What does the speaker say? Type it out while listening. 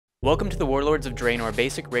Welcome to the Warlords of Draenor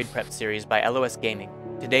Basic Raid Prep series by LOS Gaming.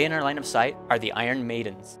 Today in our line of sight are the Iron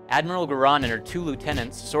Maidens. Admiral Garan and her two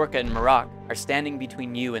lieutenants, Sorka and Marak, are standing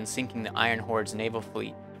between you and sinking the Iron Horde's naval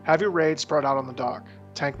fleet. Have your raid spread out on the dock.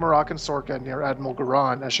 Tank Marak and Sorka near Admiral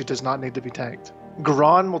Garan as she does not need to be tanked.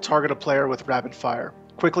 Garan will target a player with rapid fire.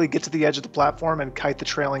 Quickly get to the edge of the platform and kite the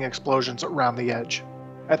trailing explosions around the edge.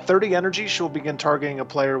 At 30 energy, she will begin targeting a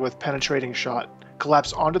player with penetrating shot.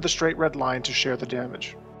 Collapse onto the straight red line to share the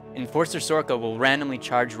damage. Enforcer Sorka will randomly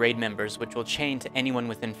charge raid members, which will chain to anyone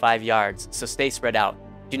within 5 yards, so stay spread out.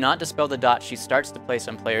 Do not dispel the dot she starts to place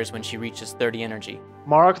on players when she reaches 30 energy.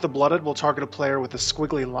 Marak the Blooded will target a player with a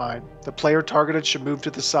squiggly line. The player targeted should move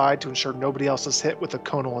to the side to ensure nobody else is hit with a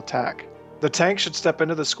conal attack. The tank should step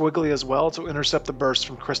into the squiggly as well to intercept the burst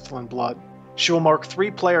from crystalline blood. She will mark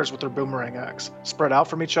 3 players with her boomerang axe, spread out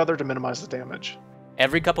from each other to minimize the damage.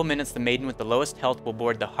 Every couple minutes, the Maiden with the lowest health will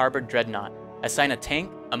board the Harbor Dreadnought. Assign a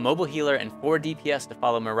tank, a mobile healer, and 4 DPS to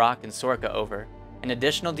follow Marak and Sorka over. An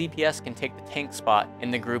additional DPS can take the tank spot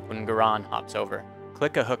in the group when Garan hops over.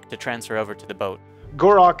 Click a hook to transfer over to the boat.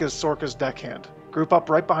 Gorak is Sorka's deckhand. Group up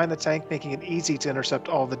right behind the tank, making it easy to intercept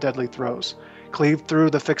all the deadly throws. Cleave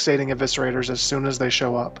through the fixating eviscerators as soon as they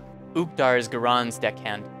show up. Ukdar is Garan's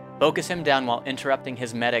deckhand. Focus him down while interrupting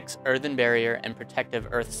his medic's Earthen Barrier and Protective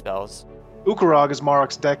Earth spells. Ukarag is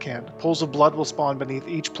Marak's deckhand. Pools of blood will spawn beneath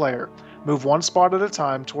each player. Move 1 spot at a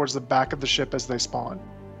time towards the back of the ship as they spawn.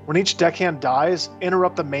 When each deckhand dies,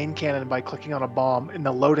 interrupt the main cannon by clicking on a bomb in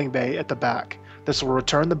the loading bay at the back. This will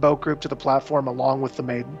return the boat group to the platform along with the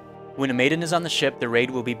Maiden. When a Maiden is on the ship, the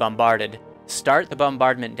raid will be bombarded. Start the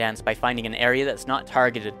bombardment dance by finding an area that's not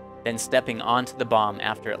targeted, then stepping onto the bomb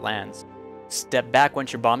after it lands. Step back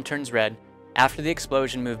once your bomb turns red. After the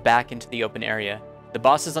explosion, move back into the open area. The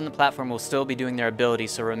bosses on the platform will still be doing their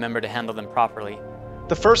abilities, so remember to handle them properly.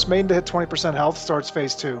 The first Maiden to hit 20% health starts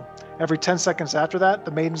phase 2. Every 10 seconds after that,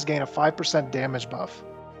 the Maidens gain a 5% damage buff.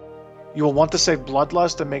 You will want to save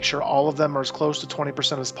Bloodlust and make sure all of them are as close to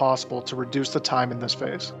 20% as possible to reduce the time in this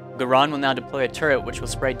phase. Garan will now deploy a turret which will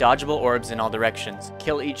spray dodgeable orbs in all directions.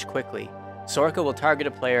 Kill each quickly. Sorka will target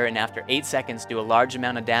a player and after 8 seconds do a large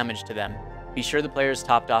amount of damage to them. Be sure the player is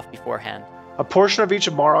topped off beforehand. A portion of each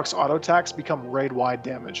of Marak's auto attacks become raid-wide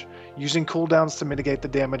damage. Using cooldowns to mitigate the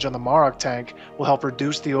damage on the Marak tank will help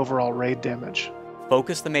reduce the overall raid damage.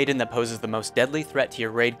 Focus the Maiden that poses the most deadly threat to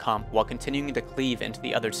your raid comp while continuing to cleave into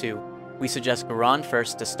the other two. We suggest Garan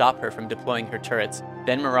first to stop her from deploying her turrets,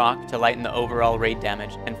 then Marak to lighten the overall raid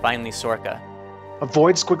damage, and finally Sorka.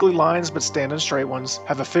 Avoid squiggly lines but stand in straight ones.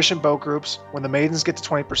 Have efficient boat groups. When the Maidens get to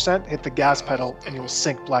 20%, hit the gas pedal and you will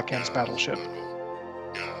sink Blackhand's battleship.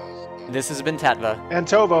 This has been Tatva And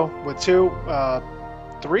Tovo with 2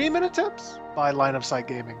 3-minute tips by Line of Sight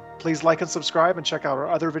Gaming. Please like and subscribe and check out our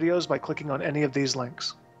other videos by clicking on any of these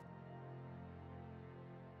links.